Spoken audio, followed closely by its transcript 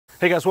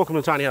Hey guys, welcome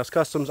to Tiny House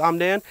Customs. I'm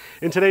Dan.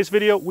 In today's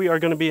video, we are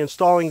going to be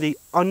installing the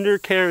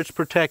undercarriage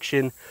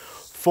protection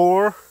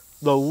for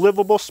the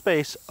livable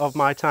space of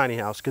my tiny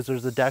house, because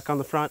there's the deck on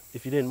the front.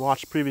 If you didn't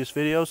watch previous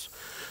videos,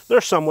 they're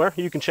somewhere.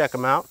 You can check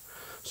them out.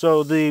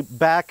 So the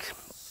back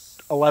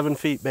 11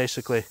 feet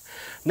basically.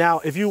 Now,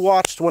 if you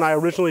watched when I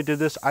originally did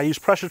this, I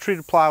used pressure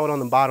treated plywood on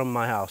the bottom of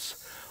my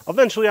house.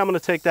 Eventually, I'm going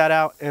to take that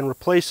out and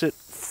replace it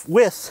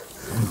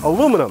with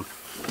aluminum.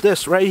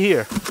 This right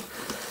here.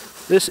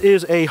 This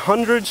is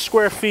 100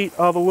 square feet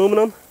of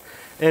aluminum,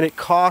 and it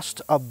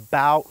cost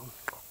about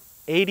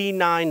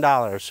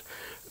 $89.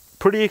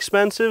 Pretty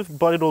expensive,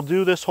 but it'll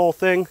do this whole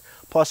thing.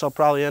 Plus, I'll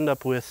probably end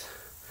up with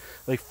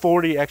like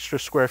 40 extra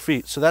square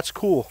feet, so that's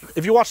cool.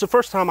 If you watched the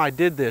first time I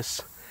did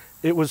this,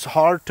 it was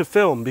hard to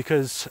film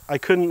because I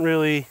couldn't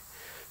really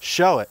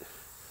show it.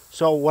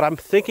 So what I'm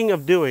thinking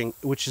of doing,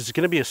 which is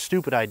going to be a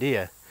stupid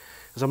idea,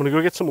 is I'm going to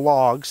go get some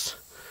logs.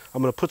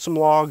 I'm going to put some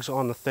logs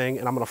on the thing,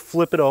 and I'm going to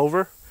flip it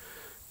over.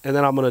 And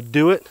then I'm going to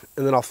do it,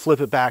 and then I'll flip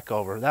it back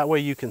over. That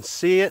way you can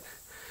see it,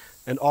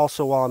 and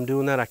also while I'm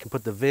doing that, I can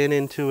put the VIN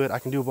into it. I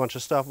can do a bunch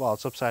of stuff while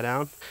it's upside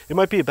down. It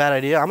might be a bad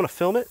idea. I'm going to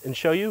film it and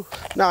show you.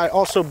 Now, I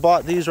also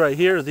bought these right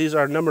here. These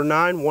are number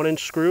 9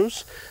 1-inch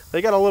screws.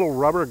 They got a little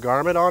rubber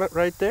garment on it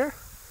right there.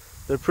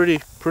 They're pretty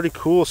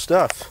cool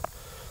stuff.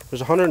 There's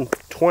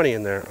 120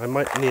 in there. I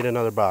might need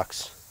another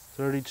box.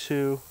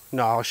 32.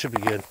 No, it should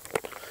be good.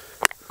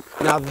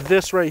 Now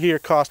this right here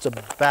costs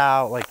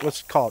about, like,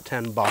 let's call it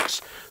 10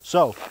 bucks.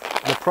 So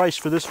the price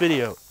for this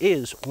video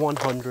is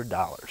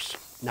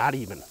 $100, not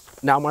even.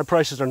 Now my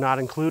prices are not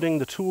including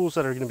the tools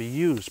that are going to be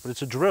used, but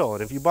it's a drill.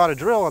 And if you bought a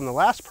drill on the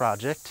last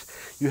project,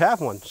 you have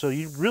one. So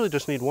you really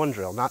just need one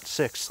drill, not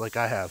 6 like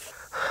I have.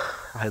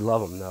 I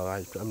love them though.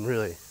 I'm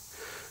really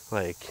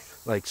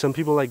like some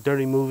people like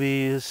dirty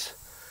movies.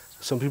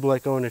 Some people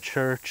like going to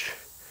church.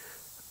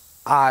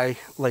 I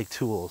like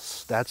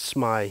tools. That's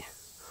my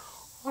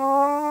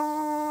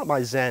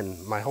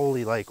zen, my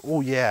holy, like,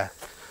 oh yeah,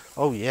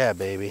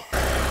 baby.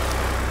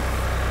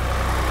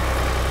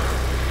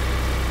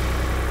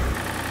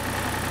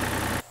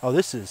 Oh,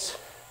 this is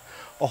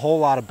a whole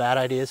lot of bad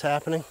ideas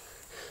happening.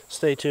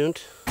 Stay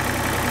tuned.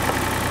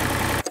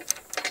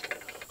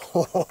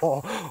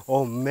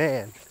 Oh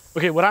man.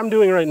 Okay, what I'm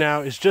doing right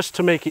now is just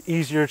to make it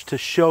easier to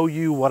show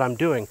you what I'm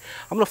doing.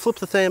 I'm gonna flip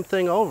the damn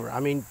thing over. I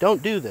mean,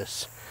 don't do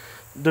this.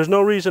 There's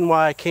no reason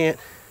why I can't.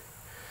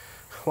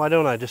 Why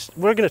don't I just,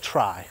 we're gonna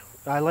try.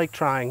 I like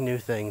trying new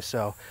things,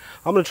 so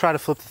I'm gonna try to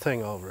flip the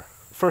thing over.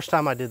 First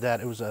time I did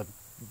that, it was a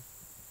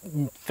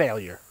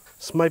failure.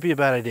 This might be a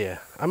bad idea.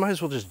 I might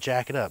as well just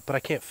jack it up, but I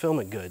can't film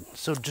it good,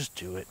 so just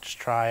do it, just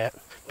try it.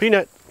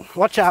 Peanut,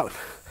 watch out.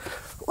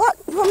 What,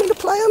 you want me to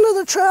play under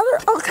the trailer?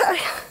 Okay.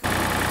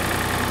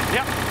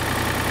 Yep,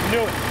 knew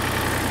it.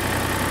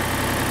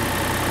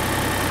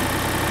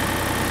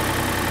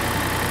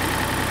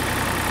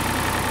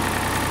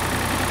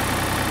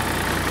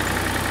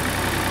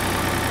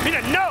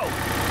 No!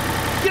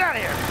 Get out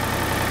of here!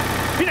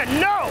 Peanut,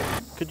 no!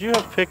 Could you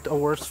have picked a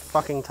worse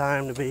fucking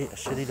time to be a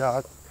shitty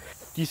dog?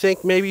 Do you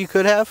think maybe you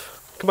could have?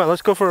 Come on,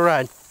 let's go for a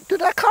ride.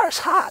 Dude, that car's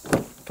hot.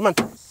 Come on.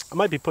 I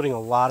might be putting a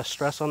lot of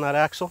stress on that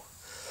axle.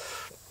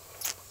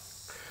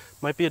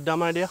 Might be a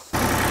dumb idea.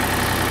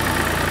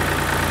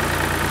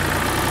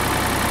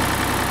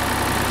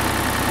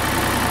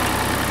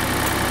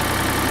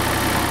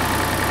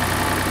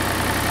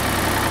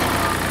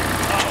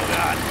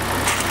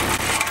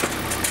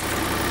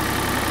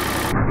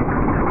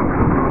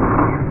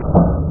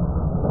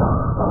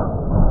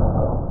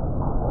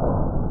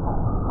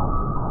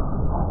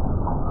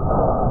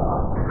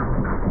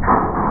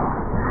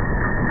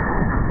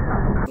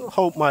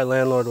 Hope my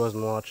landlord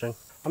wasn't watching.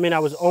 I mean, I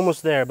was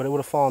almost there, but it would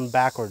have fallen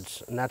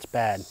backwards, and that's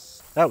bad.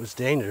 That was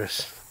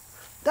dangerous.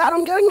 Dad,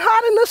 I'm getting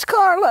hot in this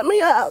car. Let me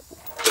out.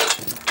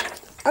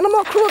 And I'm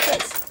okay with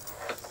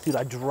this. Dude,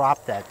 I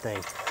dropped that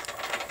thing.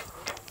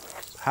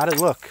 How'd it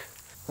look?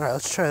 All right,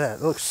 let's try that.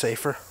 It looks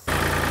safer.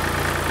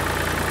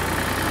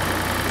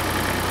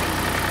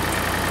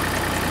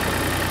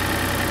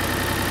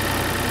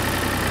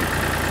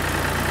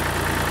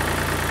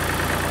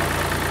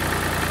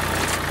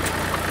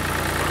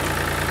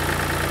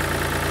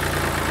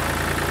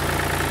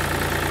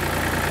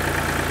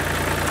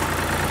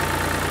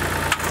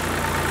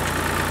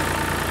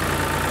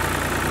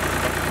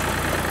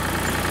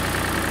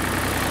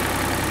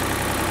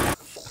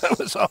 That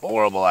was a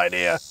horrible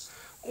idea.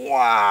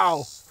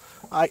 Wow.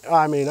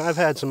 I mean, I've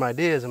had some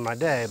ideas in my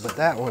day, but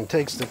that one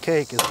takes the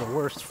cake. It's the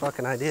worst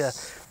fucking idea.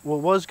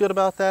 What was good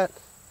about that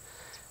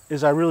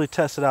is I really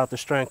tested out the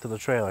strength of the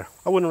trailer.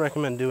 I wouldn't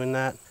recommend doing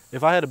that.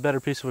 If I had a better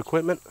piece of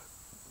equipment,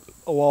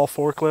 a wall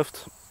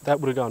forklift, that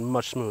would have gone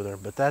much smoother,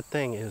 but that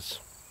thing is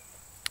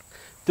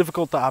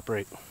difficult to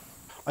operate.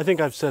 I think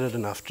I've said it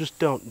enough. Just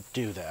don't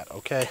do that,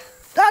 okay?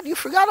 Dad, you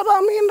forgot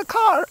about me in the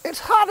car. It's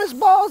hot as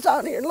balls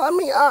out here. Let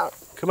me out.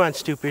 Come on,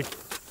 stupid.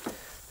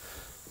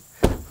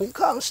 You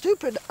call him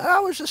stupid?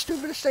 That was the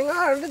stupidest thing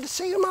I ever did to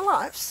see in my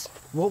life.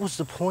 What was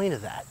the point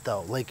of that,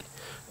 though? Like,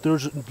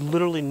 There's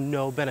literally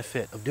no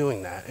benefit of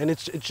doing that. And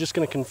it's just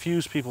gonna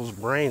confuse people's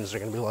brains. They're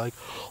gonna be like,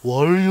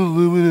 why are you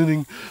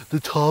eliminating the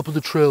top of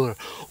the trailer?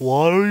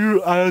 Why are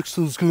your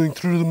axles going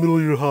through the middle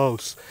of your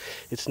house?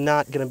 It's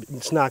not gonna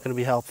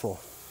be helpful.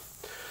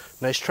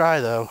 Nice try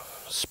though,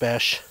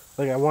 Spesh.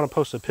 Like, I wanna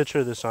post a picture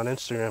of this on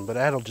Instagram, but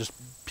that'll just,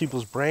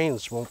 people's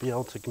brains won't be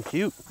able to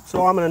compute.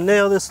 So I'm gonna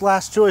nail this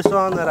last joist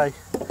on that I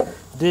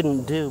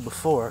didn't do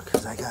before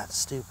because I got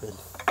stupid.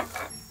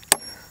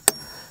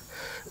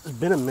 It's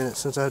been a minute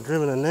since I've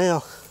driven a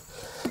nail,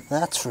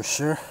 that's for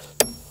sure.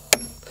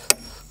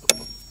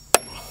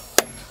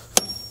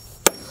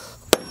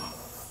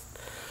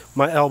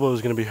 My elbow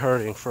is going to be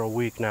hurting for a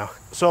week now.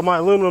 So my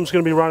aluminum is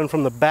going to be running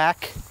from the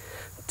back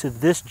to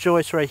this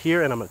joist right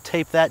here, and I'm going to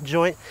tape that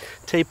joint,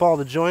 tape all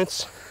the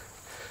joints.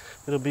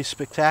 It'll be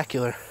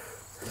spectacular.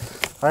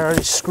 I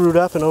already screwed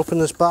up and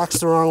opened this box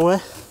the wrong way.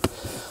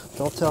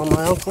 Don't tell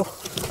my uncle.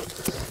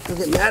 He'll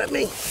get mad at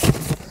me.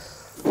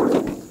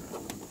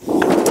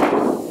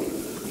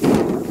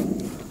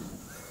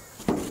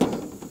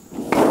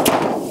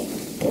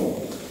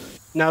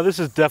 Now this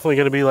is definitely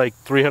going to be like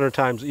 300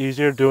 times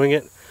easier doing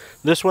it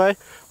this way,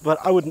 but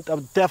I would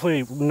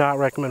definitely not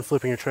recommend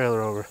flipping your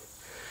trailer over.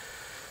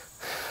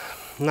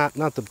 Not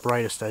the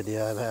brightest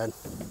idea I've had.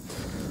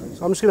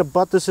 So I'm just going to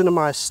butt this into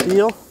my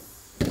steel.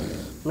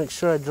 Make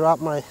sure I drop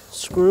my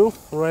screw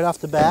right off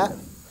the bat.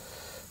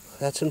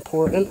 That's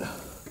important.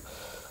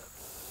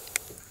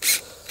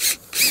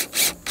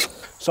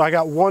 So I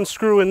got one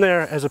screw in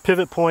there as a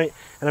pivot point,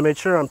 and I made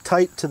sure I'm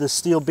tight to the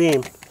steel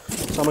beam.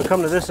 So I'm going to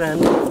come to this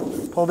end,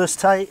 pull this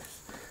tight,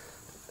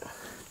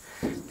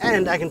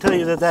 and I can tell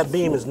you that that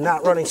beam is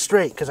not running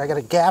straight because I got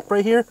a gap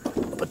right here,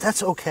 but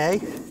that's okay.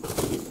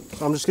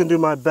 So I'm just going to do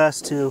my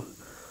best to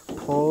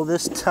pull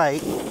this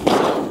tight.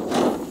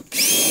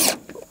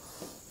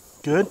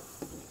 Good.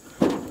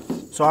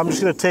 So I'm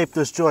just going to tape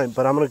this joint,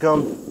 but I'm going to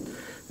come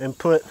and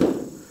put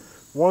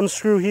one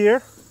screw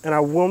here, and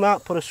I will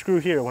not put a screw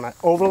here. When I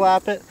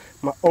overlap it,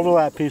 my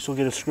overlap piece will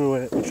get a screw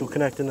in it, which will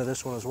connect into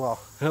this one as well.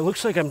 And it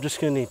looks like I'm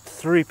just going to need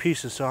 3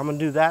 pieces, so I'm going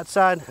to do that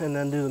side and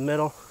then do the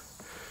middle.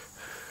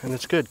 And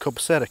it's good,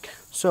 copacetic.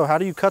 So how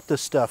do you cut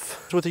this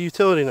stuff? It's with a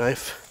utility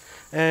knife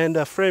and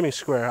a framing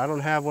square. I don't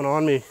have one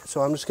on me,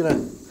 so I'm just going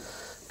to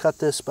cut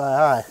this by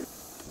eye.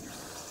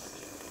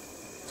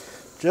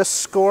 Just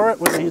score it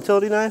with a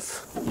utility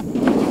knife,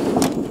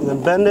 and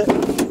then bend it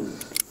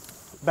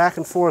back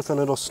and forth and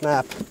it'll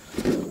snap.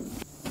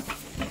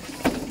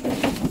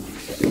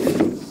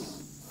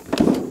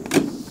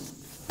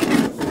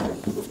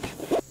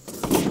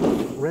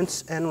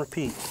 Rinse and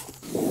repeat.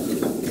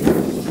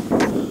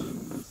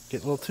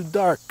 Getting a little too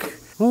dark.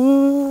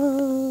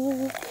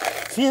 Ooh,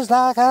 feels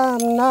like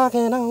I'm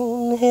knocking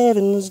on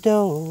heaven's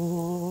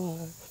door.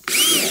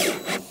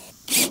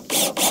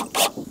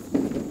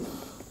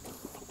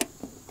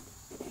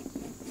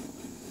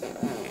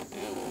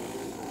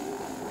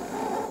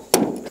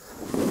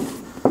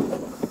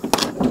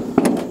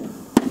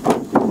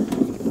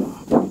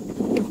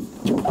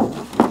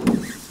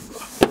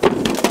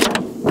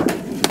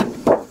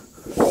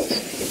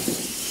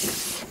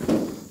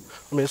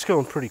 I mean, it's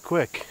going pretty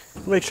quick.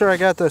 Make sure I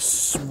got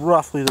this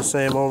roughly the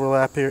same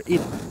overlap here.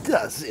 It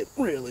doesn't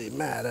really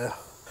matter.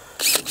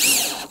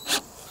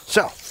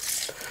 So,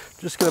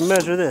 just gonna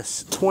measure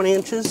this. 20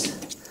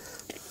 inches,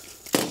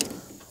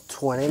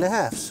 20 and a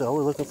half. So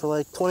we're looking for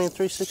like 20 and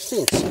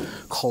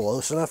 3/16.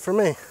 Close enough for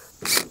me.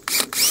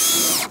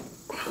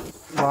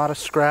 A lot of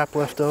scrap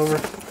left over,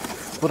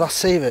 but I'll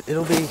save it.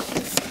 It'll be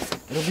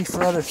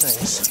for other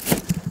things.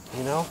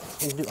 You know,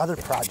 you can do other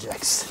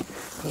projects.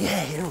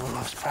 Yeah, everyone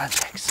loves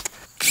projects.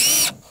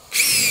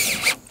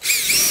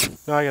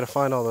 Now I gotta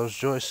find all those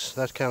joists.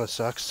 That kind of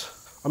sucks.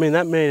 I mean,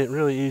 that made it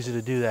really easy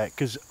to do that,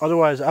 because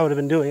otherwise I would have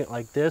been doing it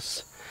like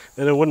this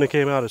and it wouldn't have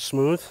came out as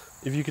smooth.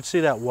 If you could see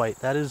that white,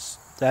 that is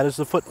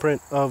the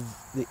footprint of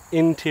the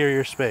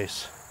interior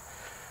space.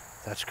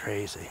 That's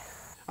crazy.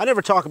 I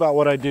never talk about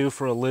what I do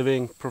for a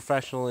living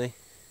professionally,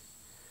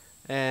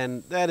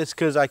 and that is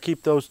because I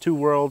keep those two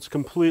worlds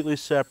completely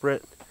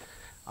separate.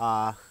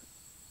 I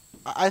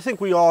think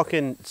we all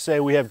can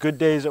say we have good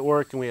days at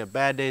work and we have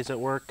bad days at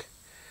work.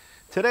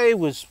 Today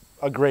was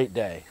a great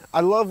day.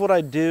 I love what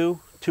I do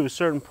to a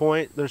certain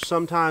point. There's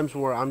some times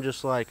where I'm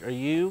just like, are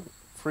you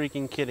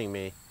freaking kidding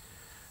me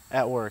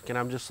at work? And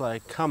I'm just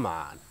like, come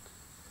on.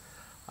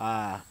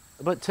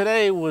 But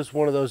today was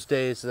one of those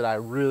days that I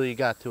really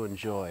got to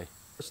enjoy.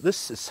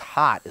 This is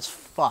hot as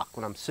fuck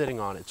when I'm sitting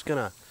on it. It's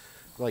gonna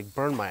like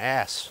burn my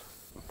ass.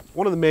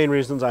 One of the main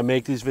reasons I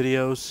make these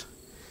videos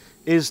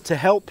is to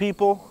help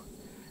people,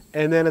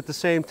 and then at the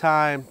same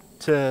time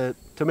to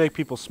make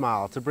people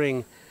smile, to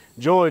bring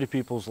joy to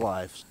people's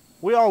lives.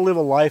 We all live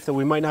a life that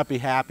we might not be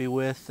happy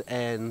with,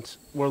 and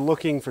we're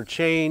looking for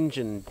change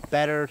and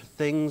better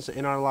things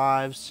in our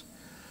lives.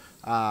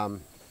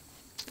 And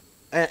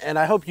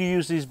I hope you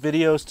use these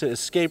videos to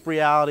escape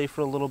reality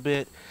for a little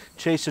bit,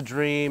 chase a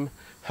dream,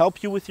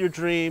 help you with your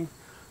dream.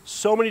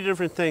 So many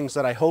different things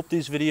that I hope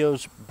these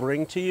videos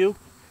bring to you.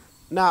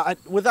 Now,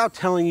 without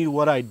telling you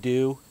what I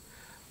do,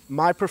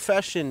 My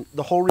profession,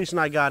 the whole reason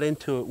I got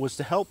into it was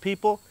to help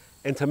people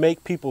and to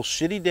make people's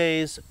shitty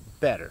days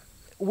better.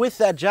 With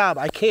that job,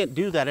 I can't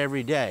do that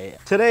every day.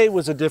 Today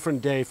was a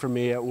different day for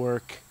me at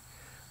work.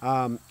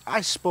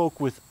 I spoke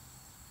with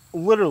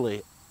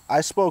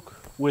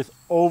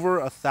over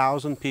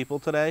 1,000 people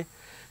today.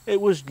 It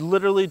was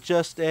literally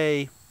just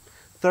a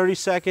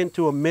 30-second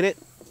to a minute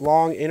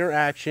long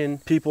interaction.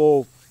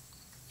 People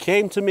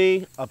came to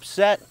me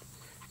upset,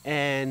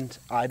 and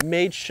I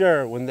made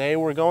sure when they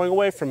were going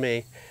away from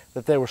me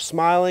that they were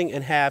smiling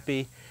and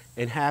happy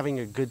and having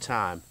a good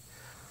time.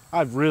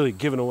 I've really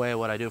given away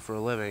what I do for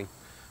a living,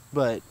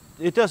 but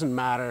it doesn't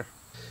matter.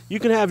 You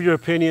can have your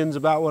opinions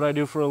about what I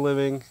do for a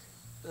living.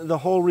 The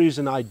whole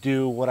reason I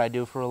do what I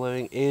do for a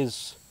living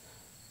is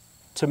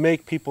to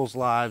make people's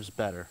lives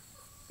better.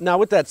 Now,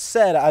 with that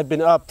said, I've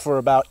been up for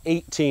about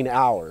 18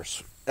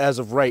 hours as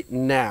of right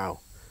now.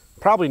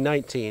 Probably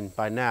 19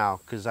 by now,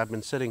 because I've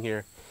been sitting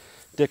here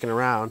dicking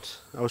around.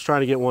 I was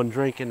trying to get one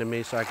drink into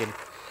me so I could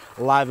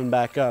liven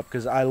back up,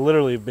 because I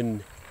literally have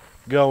been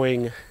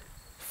going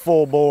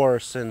full bore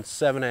since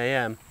 7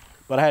 a.m.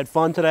 But I had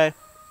fun today.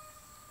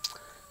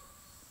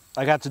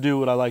 I got to do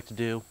what I like to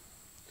do,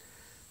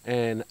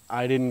 and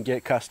I didn't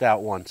get cussed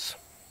out once.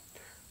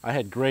 I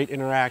had great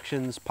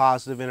interactions,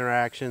 positive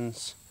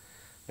interactions,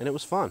 and it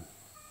was fun.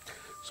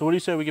 So what do you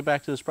say we get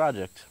back to this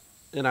project?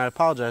 And I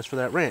apologize for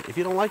that rant. If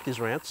you don't like these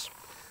rants,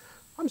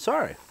 I'm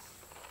sorry.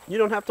 You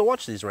don't have to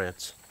watch these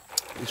rants.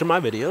 These are my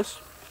videos,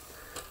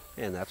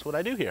 and that's what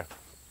I do here.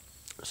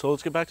 So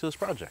let's get back to this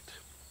project,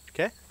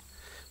 okay?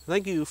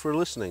 Thank you for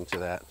listening to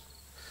that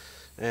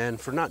and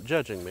for not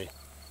judging me.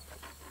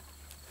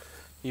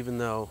 Even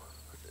though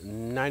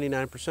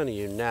 99% of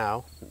you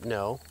now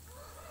know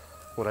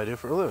what I do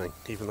for a living.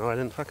 Even though I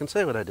didn't fucking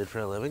say what I did for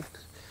a living.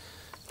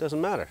 It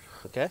doesn't matter,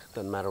 okay?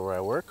 Doesn't matter where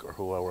I work or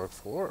who I work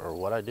for or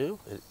what I do.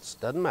 It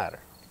doesn't matter.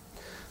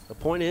 The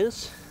point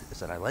is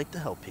that I like to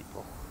help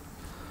people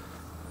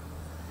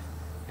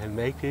and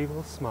make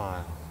people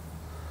smile.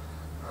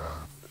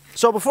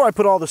 So before I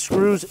put all the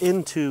screws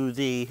into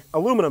the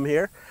aluminum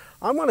here,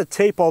 I'm going to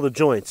tape all the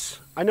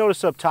joints. I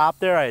noticed up top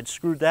there I had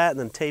screwed that and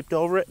then taped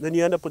over it. And then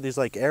you end up with these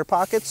like air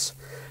pockets.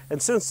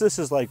 And since this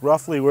is like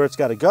roughly where it's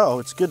got to go,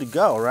 it's good to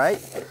go, right?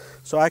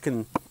 So I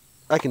can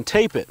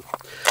tape it.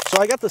 So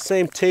I got the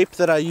same tape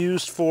that I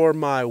used for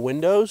my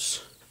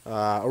windows.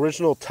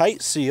 Original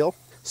tight seal,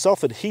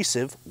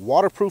 self-adhesive,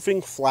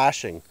 waterproofing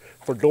flashing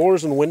for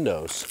doors and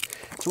windows.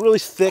 It's a really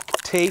thick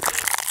tape.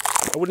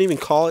 I wouldn't even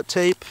call it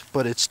tape,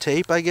 but it's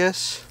tape, I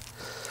guess.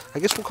 I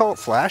guess we'll call it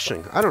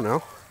flashing. I don't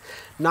know.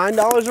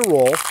 $9 a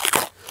roll.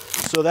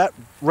 So that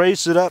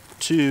raised it up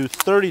to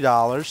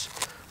 $30.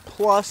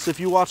 Plus, if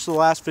you watched the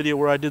last video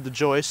where I did the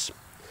joists,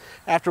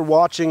 after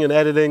watching and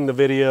editing the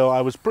video,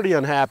 I was pretty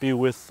unhappy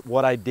with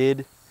what I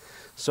did.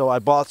 So I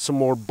bought some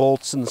more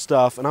bolts and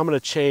stuff, and I'm going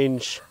to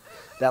change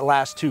that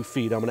last 2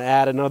 feet. I'm going to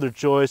add another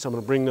joist. I'm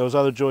going to bring those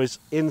other joists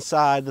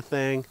inside the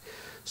thing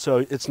so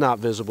it's not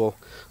visible.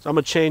 So I'm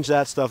going to change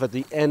that stuff at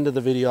the end of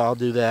the video. I'll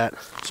do that.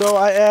 So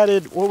I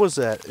added, what was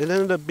that? It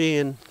ended up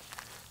being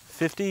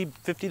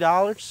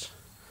 $50.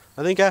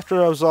 I think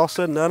after I was all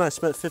said and done, I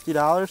spent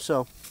 $50.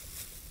 So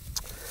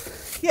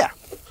yeah.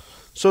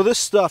 So this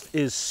stuff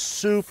is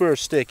super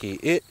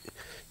sticky.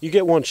 You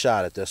get one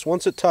shot at this.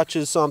 Once it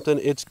touches something,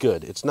 it's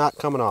good. It's not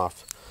coming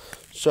off.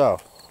 So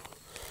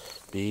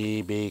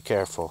be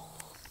careful.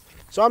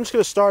 So I'm just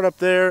going to start up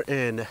there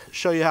and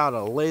show you how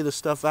to lay the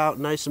stuff out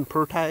nice and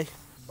pretty.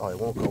 Oh, it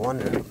won't go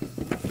under.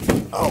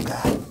 Oh,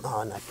 God.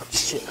 Oh, no,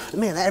 shit.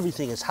 Man,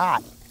 everything is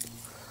hot.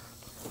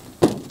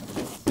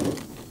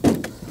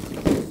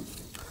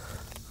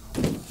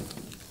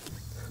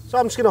 So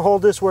I'm just going to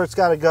hold this where it's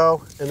got to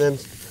go and then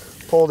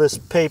pull this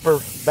paper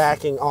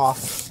backing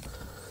off.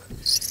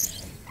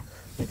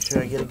 Make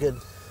sure I get a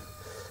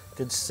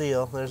good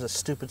seal. There's a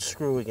stupid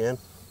screw again.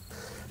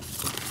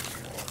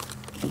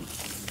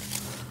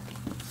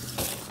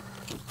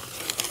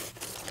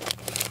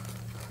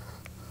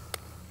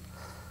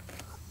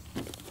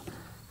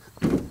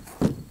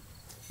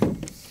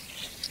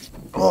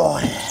 Oh,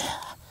 yeah.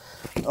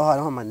 Oh, I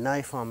don't have my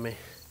knife on me.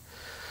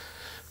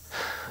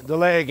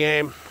 Delay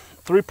game.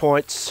 3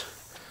 points.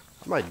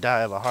 I might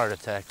die of a heart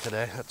attack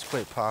today. That's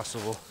quite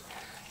possible.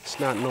 It's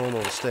not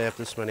normal to stay up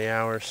this many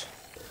hours.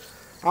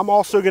 I'm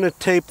also going to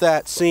tape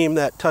that seam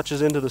that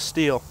touches into the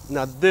steel.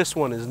 Now this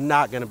one is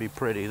not going to be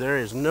pretty. There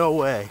is no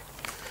way,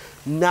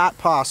 not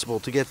possible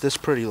to get this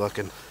pretty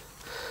looking.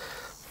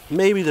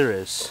 Maybe there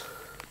is.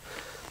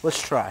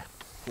 Let's try.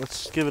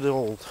 Let's give it the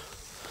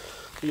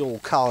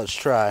old college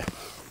try.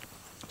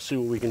 See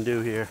what we can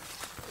do here.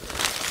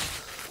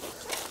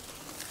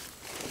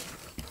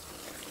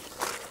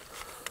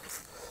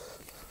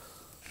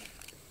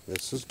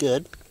 This is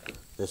good.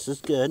 This is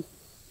good.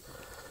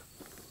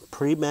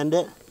 Pre-bend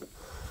it.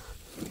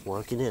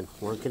 Work it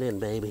in,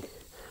 baby.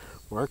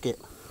 Work it.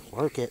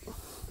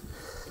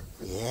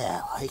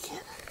 Yeah, I like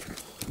it.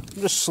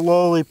 I'm just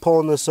slowly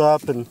pulling this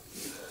up and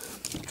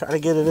trying to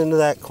get it into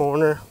that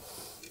corner.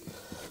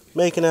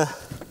 Making a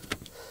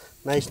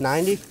nice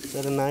 90. Is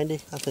that a 90?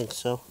 I think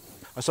so.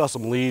 I saw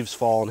some leaves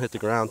fall and hit the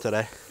ground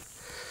today.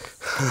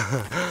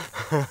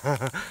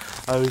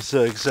 I was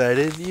so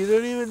excited. You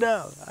don't even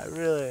know. I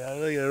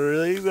think I'm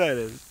really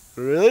excited. I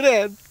really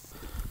did.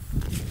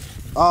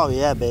 Oh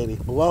yeah, baby.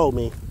 Blow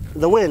me.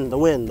 The wind.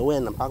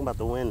 I'm talking about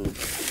the wind.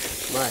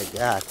 My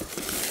God.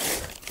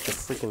 Get the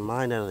freaking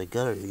mind out of the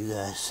gutter, you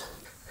guys.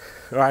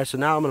 All right, so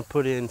now I'm gonna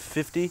put in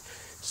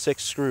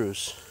 56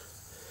 screws.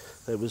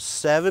 That was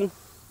 7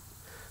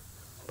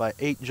 by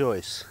 8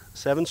 joists.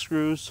 7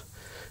 screws,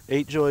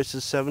 8 joists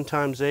is 7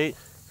 times 8,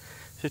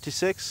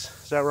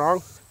 56. Is that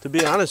wrong? To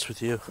be honest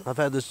with you, I've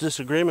had this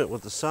disagreement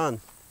with the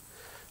son.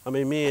 I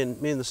mean, me and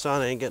the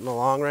son ain't getting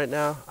along right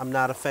now. I'm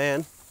not a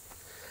fan.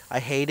 I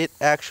hate it,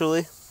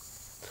 actually.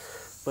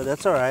 But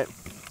that's all right.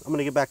 I'm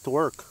gonna get back to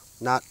work.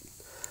 Not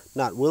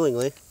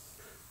willingly.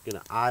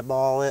 Gonna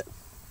eyeball it.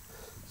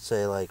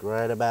 Say like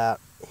right about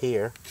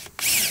here.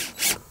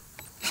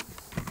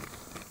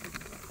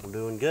 I'm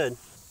doing good.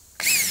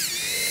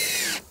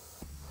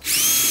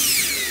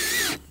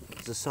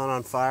 Is the sun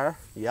on fire?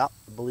 Yep,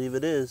 I believe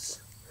it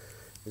is.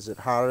 Is it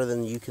hotter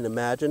than you can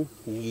imagine?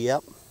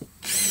 Yep.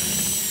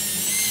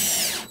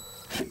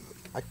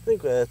 I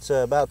think it's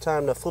about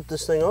time to flip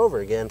this thing over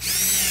again.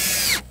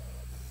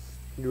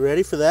 You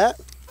ready for that?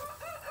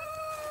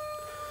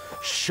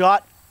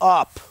 Shut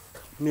up.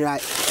 I mean,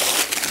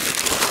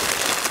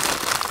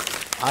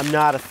 I'm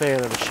not a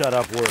fan of the shut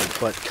up word,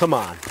 but come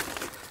on.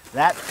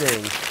 That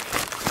thing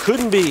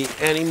couldn't be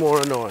any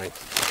more annoying.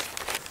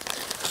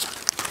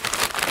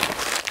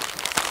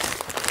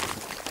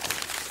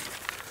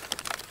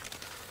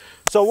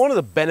 So one of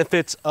the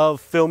benefits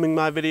of filming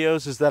my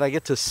videos is that I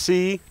get to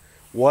see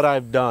what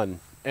I've done.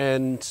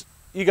 And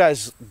you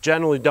guys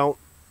generally don't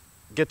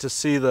get to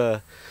see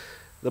the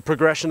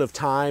progression of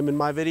time in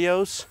my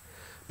videos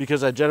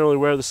because I generally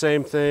wear the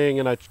same thing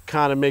and I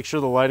kind of make sure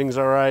the lighting's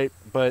all right.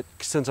 But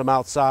since I'm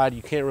outside,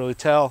 you can't really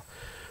tell.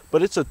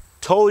 But it's a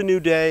totally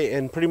new day,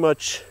 and pretty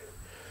much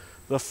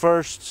the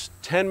first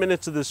 10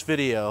 minutes of this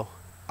video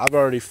I've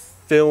already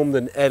filmed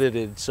and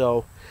edited.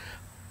 So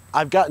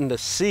I've gotten to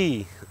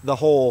see the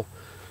whole,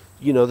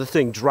 you know, the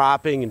thing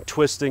dropping and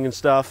twisting and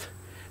stuff.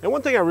 And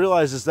one thing I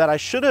realized is that I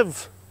should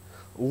have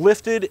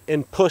lifted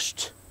and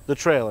pushed the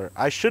trailer.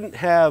 I shouldn't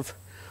have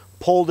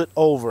pulled it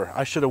over.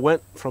 I should have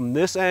went from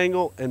this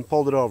angle and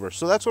pulled it over.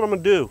 So that's what I'm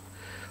gonna do.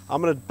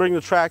 I'm gonna bring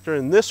the tractor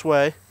in this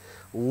way,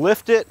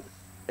 lift it,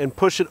 and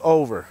push it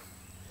over.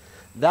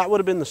 That would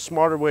have been the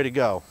smarter way to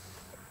go.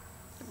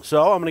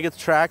 So I'm gonna get the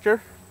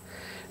tractor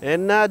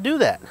and do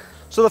that.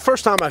 So the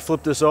first time I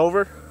flipped this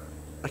over,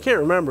 I can't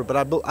remember, but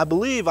I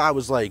believe I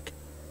was like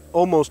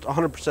almost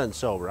 100%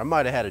 sober. I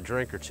might have had a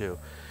drink or two.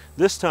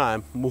 This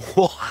time,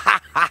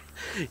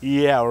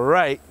 yeah,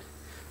 right.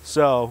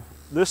 So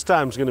this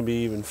time's gonna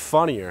be even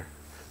funnier,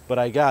 but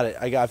I got it.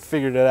 I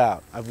figured it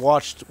out. I've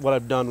watched what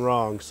I've done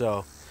wrong,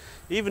 so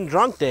even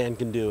Drunk Dan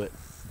can do it.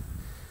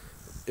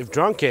 If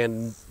Drunk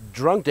Dan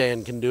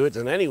can do it,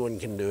 then anyone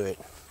can do it.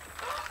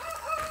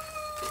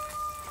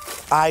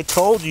 I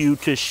told you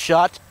to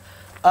shut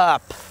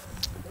up.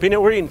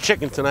 Peanut, we're eating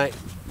chicken tonight.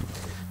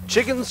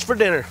 Chickens for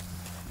dinner.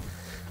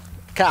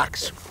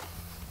 Cocks.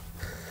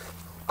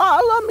 Oh,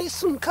 I love me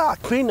some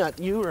cock. Peanut,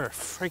 you are a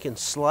freaking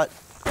slut.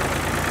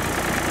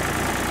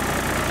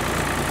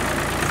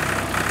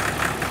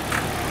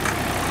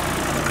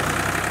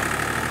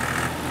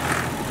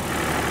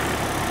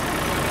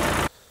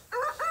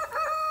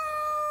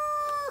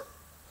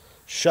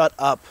 Shut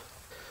up.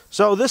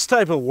 So this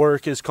type of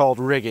work is called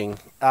rigging.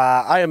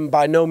 I am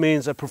by no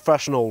means a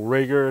professional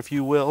rigger, if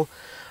you will,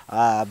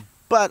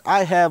 but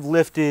I have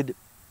lifted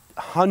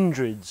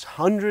hundreds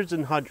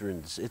and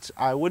hundreds.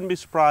 I wouldn't be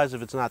surprised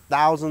if it's not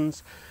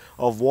thousands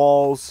of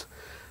walls.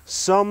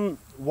 Some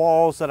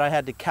walls that I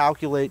had to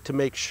calculate to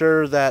make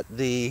sure that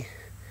the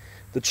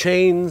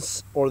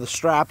chains or the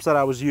straps that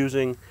I was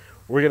using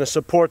were gonna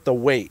support the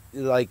weight.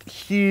 Like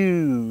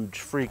huge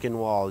freaking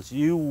walls.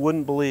 You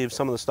wouldn't believe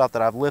some of the stuff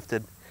that I've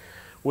lifted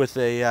with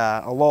a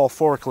LOL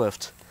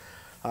forklift.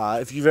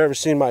 If you've ever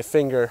seen my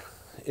finger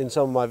in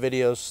some of my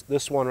videos,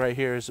 this one right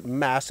here is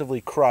massively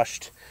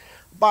crushed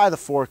by the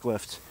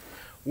forklift.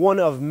 One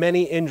of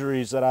many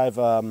injuries that I've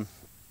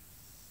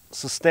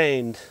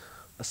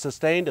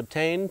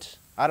obtained,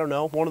 I don't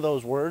know, one of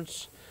those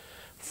words,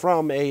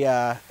 from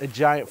a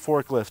giant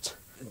forklift.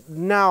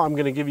 Now I'm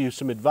gonna give you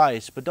some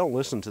advice, but don't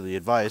listen to the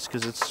advice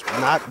because it's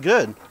not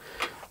good.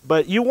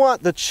 But you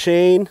want the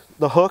chain,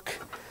 the hook,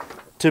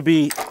 to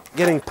be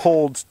getting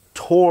pulled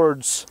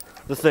towards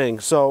the thing.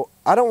 So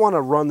I don't want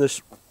to run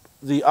this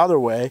the other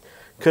way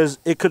because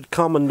it could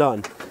come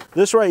undone.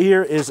 This right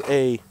here is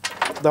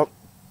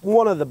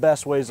one of the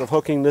best ways of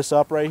hooking this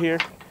up right here.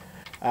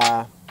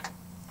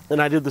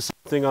 And I did the same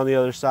thing on the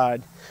other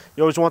side.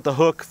 You always want the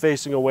hook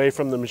facing away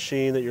from the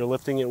machine that you're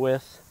lifting it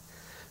with.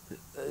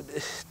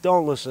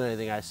 Don't listen to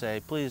anything I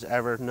say, please,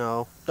 ever.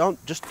 No,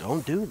 just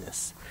don't do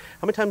this.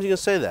 How many times are you gonna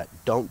say that?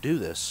 Don't do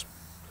this.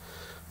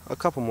 A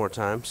couple more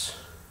times.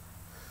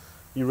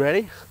 You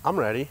ready? I'm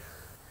ready.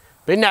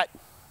 Big Nut,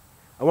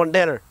 I want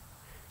dinner.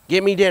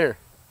 Get me dinner.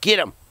 Get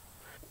him.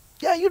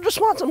 Yeah, you just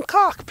want some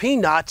cock.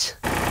 Peanut.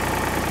 Well,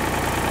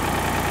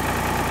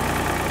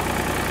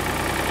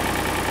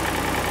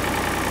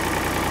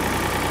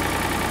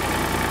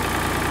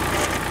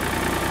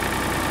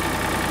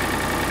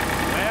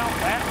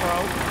 that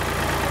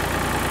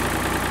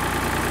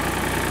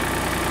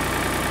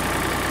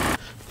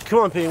broke. Come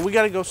on, Peanut, we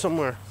gotta go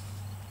somewhere.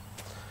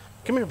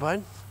 Come here,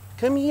 bud.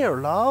 Come here,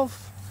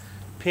 love.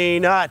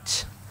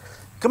 Peanut.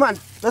 Come on,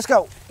 let's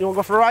go. You wanna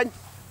go for a ride?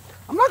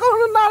 I'm not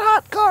going in that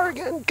hot car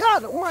again.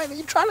 God almighty,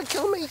 you trying to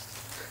kill me?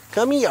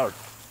 Come here.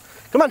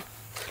 Come on,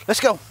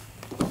 let's go.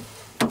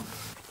 All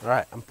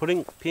right, I'm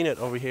putting Peanut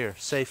over here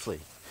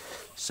safely.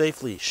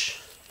 Safe leash.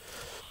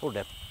 Oh,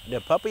 the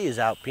puppy is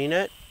out,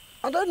 Peanut.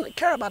 I don't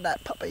care about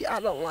that puppy.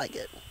 I don't like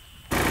it.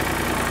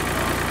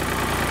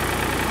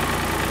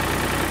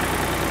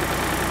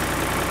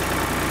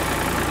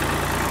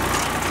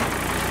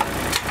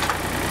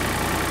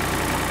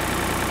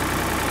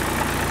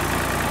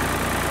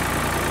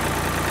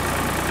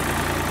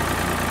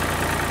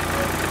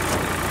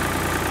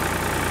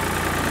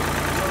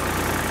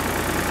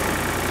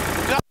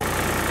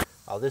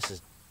 Oh, this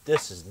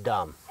is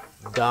dumb.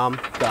 Dumb.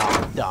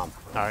 All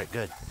right,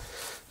 good.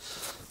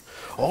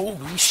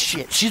 Holy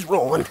shit, she's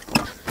rolling.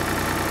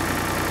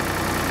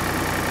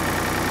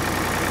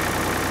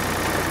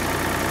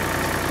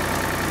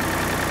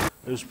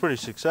 It was pretty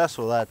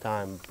successful that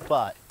time,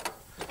 but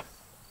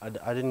I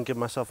didn't give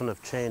myself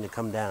enough chain to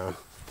come down.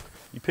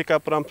 You pick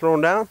up what I'm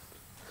throwing down,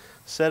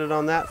 set it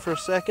on that for a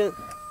second.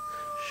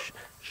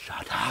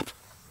 Shut up.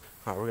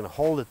 All right, we're gonna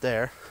hold it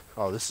there.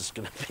 Oh, this is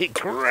gonna be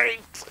great.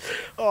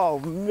 Oh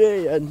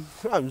man,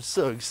 I'm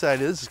so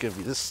excited. This is gonna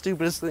be the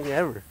stupidest thing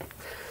ever.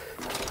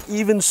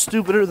 Even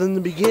stupider than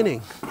the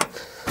beginning.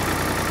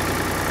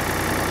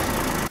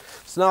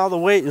 So now all the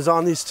weight is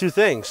on these two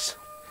things.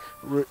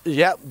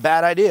 Yep,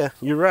 bad idea,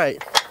 you're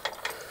right.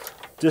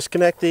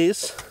 Disconnect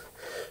these.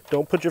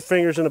 Don't put your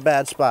fingers in a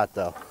bad spot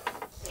though.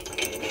 I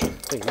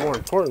think more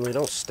importantly,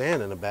 don't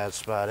stand in a bad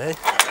spot, eh?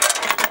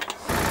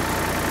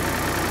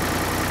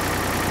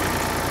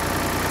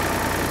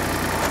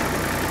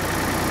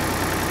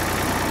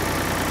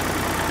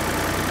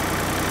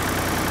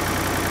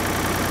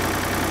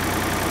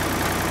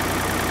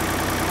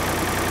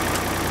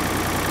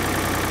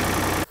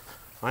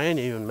 I ain't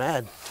even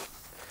mad.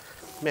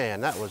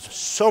 Man, that was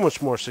so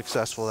much more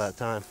successful that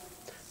time.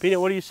 Peanut,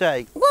 what do you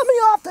say? Let me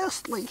off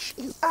this leash,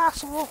 you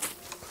asshole.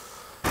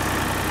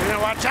 You gonna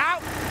watch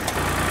out?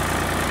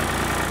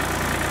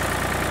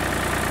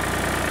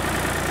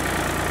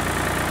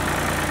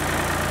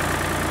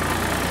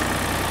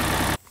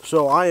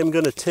 So I am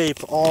gonna tape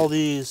all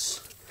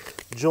these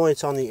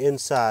joints on the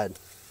inside.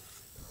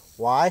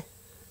 Why?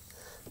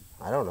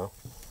 I don't know.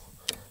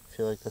 I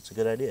feel like that's a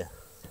good idea.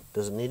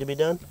 Does it need to be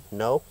done?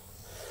 No.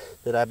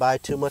 Did I buy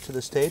too much of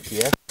this tape?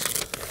 Yes.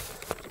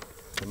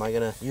 Am I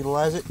gonna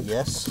utilize it?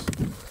 Yes.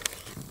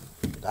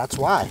 That's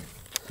why.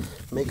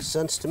 Makes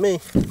sense to me.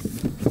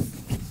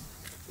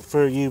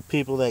 For you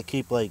people that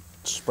keep like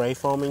spray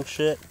foaming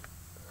shit,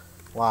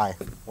 why?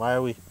 Why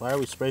are we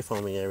spray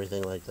foaming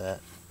everything like that?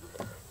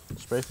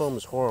 Spray foam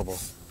is horrible.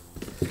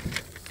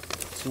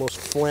 It's the most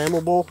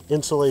flammable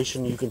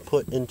insulation you can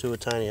put into a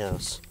tiny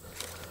house.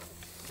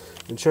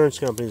 Insurance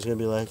company's gonna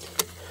be like,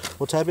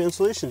 what type of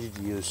insulation did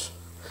you use?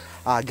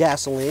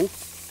 Gasoline.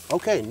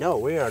 Okay, no,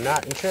 we are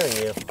not insuring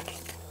you.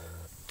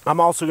 I'm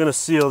also gonna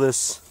seal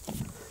this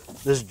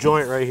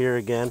joint right here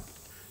again.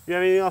 You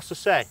have anything else to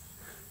say?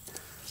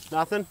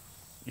 Nothing?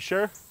 You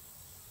sure?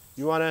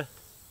 You wanna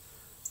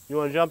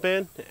jump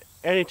in?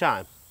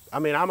 Anytime. I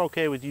mean, I'm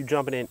okay with you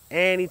jumping in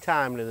any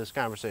time into this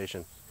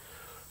conversation.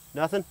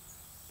 Nothing?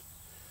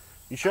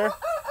 You sure?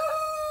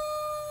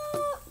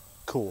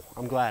 Cool.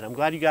 I'm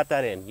glad you got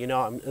that in. You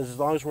know, as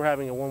long as we're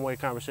having a one-way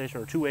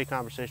conversation or two-way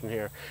conversation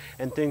here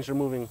and things are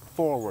moving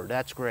forward,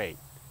 that's great.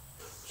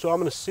 So I'm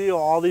going to seal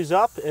all these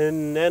up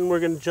and then we're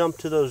going to jump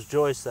to those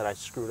joists that I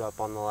screwed up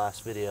on the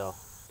last video.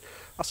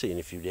 I'll see you in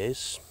a few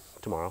days.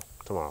 Tomorrow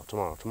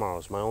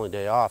is my only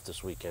day off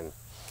this weekend.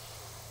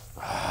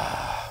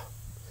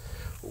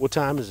 What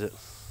time is it?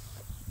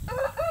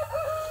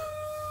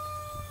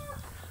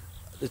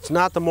 It's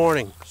not the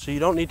morning, so you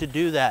don't need to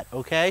do that,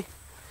 okay?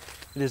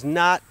 It is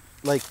not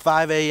like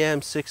 5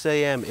 a.m., 6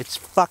 a.m. It's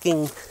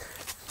fucking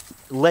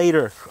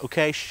later,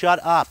 okay? Shut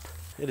up.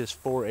 It is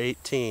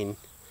 4:18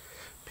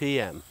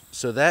 p.m.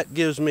 So that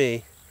gives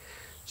me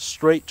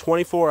straight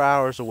 24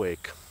 hours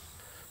awake.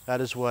 That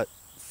is what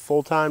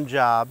full-time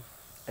job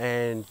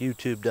and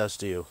YouTube does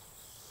to you.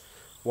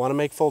 Want to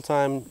make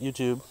full-time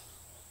YouTube,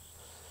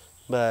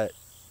 but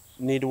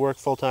need to work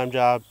full-time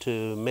job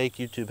to make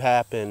YouTube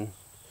happen.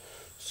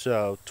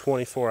 So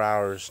 24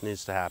 hours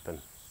needs to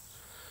happen.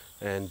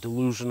 And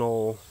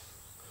delusional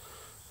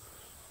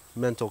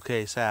mental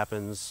case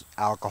happens,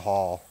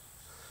 alcohol,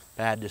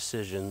 bad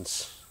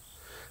decisions.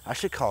 I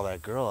should call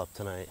that girl up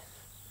tonight.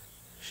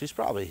 She's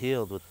probably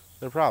healed.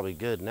 They're probably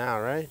good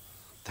now, right?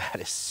 That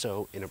is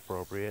so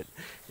inappropriate.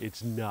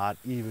 It's not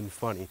even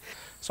funny.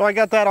 So I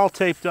got that all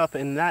taped up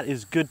and that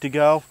is good to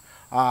go.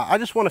 I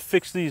just want to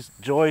fix these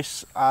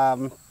joists.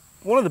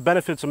 one of the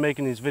benefits of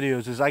making these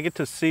videos is I get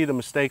to see the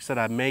mistakes that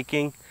I'm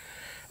making,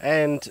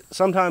 and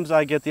sometimes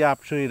I get the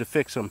opportunity to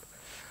fix them.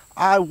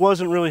 I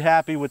wasn't really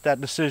happy with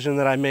that decision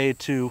that I made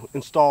to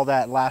install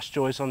that last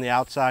joist on the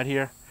outside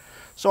here.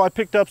 So I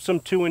picked up some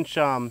 2-inch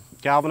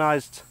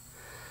galvanized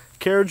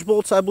carriage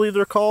bolts, I believe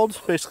they're called,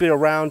 basically a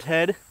round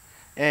head,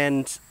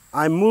 and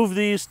I moved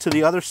these to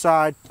the other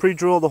side,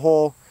 pre-drill the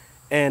hole,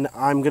 and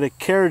I'm going to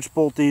carriage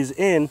bolt these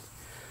in,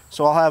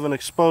 so I'll have an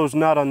exposed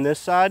nut on this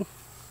side.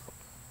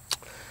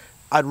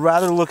 I'd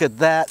rather look at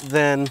that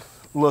than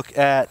look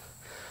at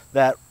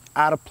that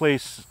out of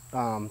place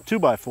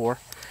 2x4.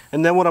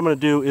 And then what I'm going to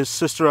do is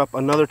sister up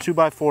another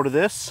 2x4 to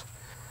this,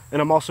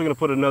 and I'm also going to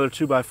put another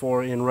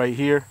 2x4 in right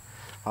here.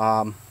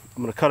 I'm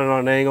going to cut it on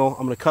an angle.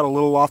 I'm going to cut a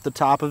little off the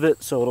top of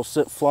it so it'll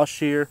sit flush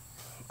here.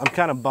 I'm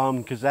kind of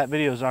bummed because that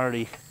video is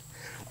already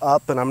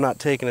up and I'm not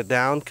taking it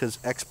down because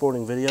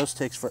exporting videos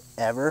takes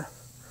forever.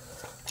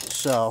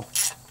 So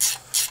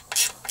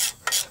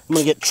I'm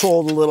going to get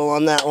trolled a little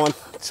on that one.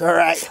 It's all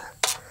right.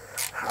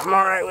 I'm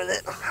all right with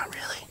it. I'm not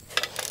really.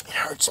 It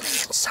hurts me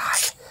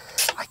inside.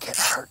 I get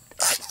hurt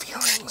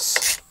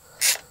feelings.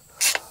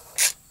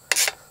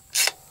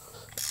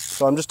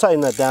 So I'm just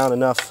tightening that down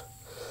enough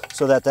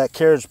so that that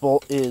carriage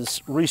bolt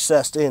is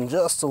recessed in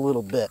just a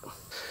little bit.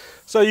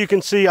 So you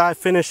can see I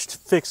finished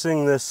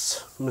fixing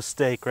this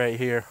mistake right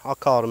here. I'll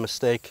call it a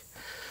mistake.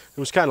 It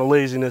was kind of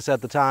laziness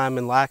at the time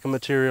and lack of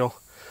material,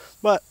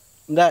 but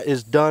that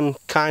is done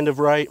kind of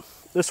right.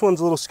 This one's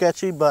a little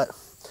sketchy, but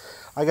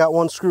I got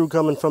one screw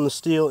coming from the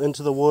steel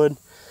into the wood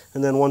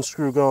and then one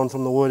screw going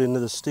from the wood into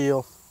the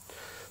steel.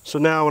 So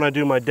now when I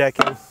do my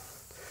decking,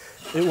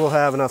 it will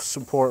have enough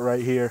support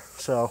right here.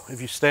 So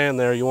if you stand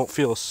there, you won't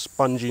feel a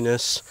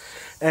sponginess.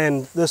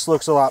 And this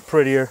looks a lot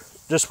prettier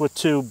just with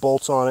 2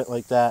 bolts on it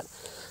like that.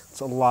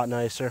 It's a lot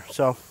nicer.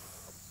 So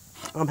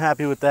I'm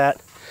happy with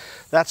that.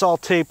 That's all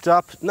taped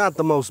up. Not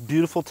the most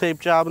beautiful tape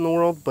job in the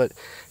world, but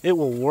it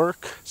will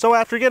work. So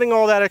after getting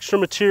all that extra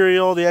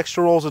material, the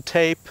extra rolls of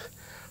tape,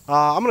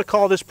 I'm going to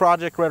call this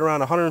project right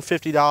around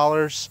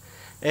 $150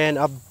 and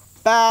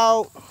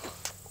about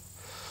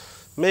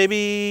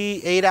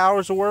maybe 8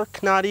 hours of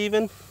work, not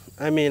even.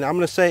 I mean, I'm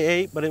going to say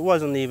 8, but it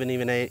wasn't even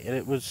 8. And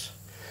it was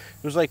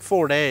like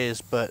 4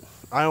 days, but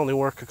I only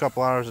work a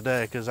couple hours a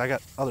day because I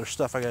got other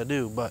stuff I got to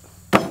do, but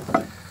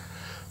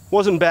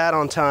wasn't bad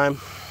on time.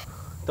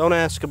 Don't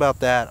ask about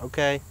that,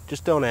 okay?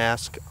 Just don't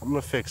ask. I'm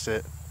going to fix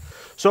it.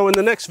 So in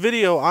the next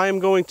video, I am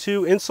going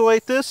to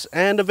insulate this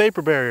and a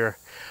vapor barrier.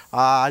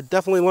 I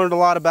definitely learned a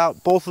lot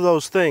about both of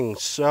those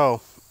things,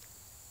 so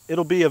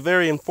it'll be a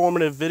very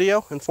informative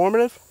video.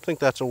 Informative? I think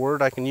that's a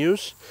word I can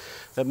use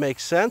that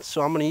makes sense,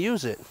 so I'm going to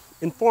use it.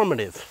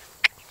 Informative.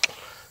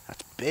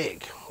 That's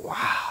big.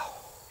 Wow.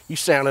 You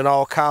sounded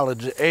all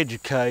college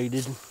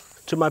educated.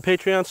 To my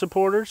Patreon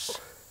supporters,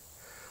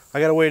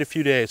 I got to wait a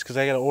few days because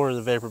I got to order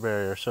the vapor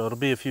barrier, so it'll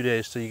be a few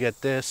days till you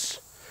get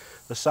this.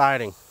 The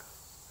siding.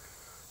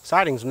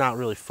 Siding's not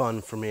really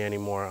fun for me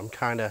anymore. I'm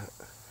kind of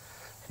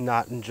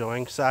not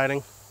enjoying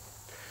siding.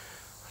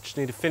 I just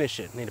need to finish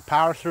it. I need to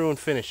power through and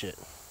finish it.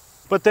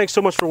 But thanks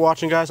so much for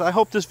watching, guys. I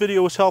hope this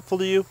video was helpful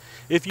to you.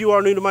 If you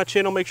are new to my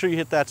channel, make sure you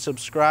hit that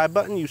subscribe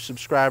button. You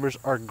subscribers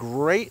are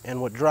great and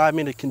what drive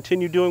me to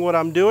continue doing what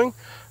I'm doing.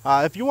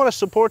 If you want to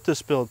support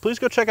this build, please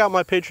go check out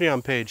my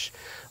Patreon page.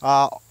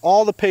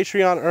 All the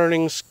Patreon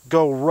earnings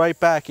go right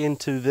back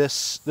into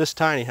this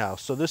tiny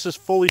house. So this is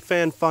fully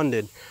fan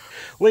funded.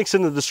 Links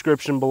in the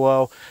description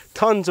below.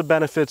 Tons of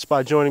benefits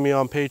by joining me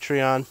on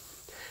Patreon.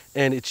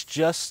 And it's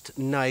just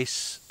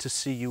nice to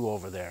see you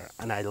over there.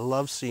 And I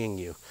love seeing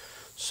you.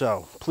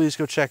 So please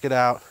go check it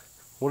out.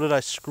 What did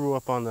I screw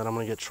up on that I'm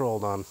going to get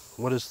trolled on?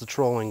 What is the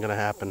trolling going to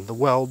happen? The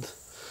weld,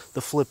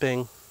 the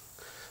flipping,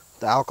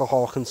 the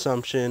alcohol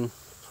consumption.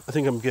 I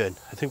think I'm good.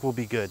 I think we'll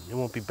be good. It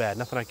won't be bad.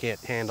 Nothing I can't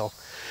handle.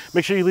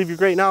 Make sure you leave your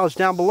great knowledge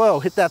down below.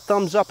 Hit that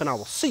thumbs up and I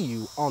will see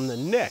you on the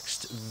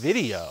next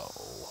video.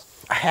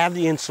 I have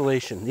the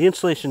insulation. The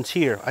insulation's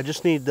here. I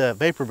just need the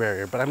vapor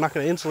barrier, but I'm not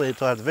going to insulate it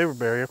until I have the vapor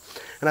barrier.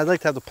 And I'd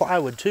like to have the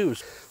plywood too.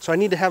 So I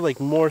need to have like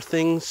more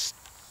things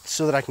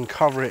so that I can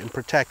cover it and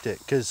protect it,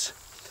 because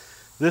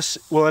this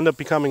will end up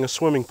becoming a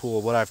swimming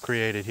pool, what I've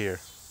created here.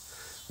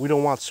 We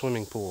don't want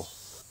swimming pool.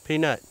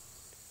 Peanut.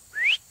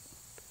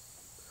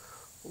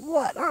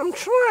 What? I'm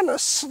trying to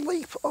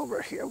sleep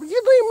over here. Will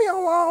you leave me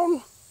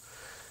alone?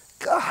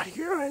 God,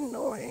 you're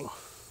annoying.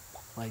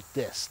 Like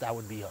this. That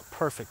would be a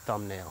perfect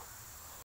thumbnail.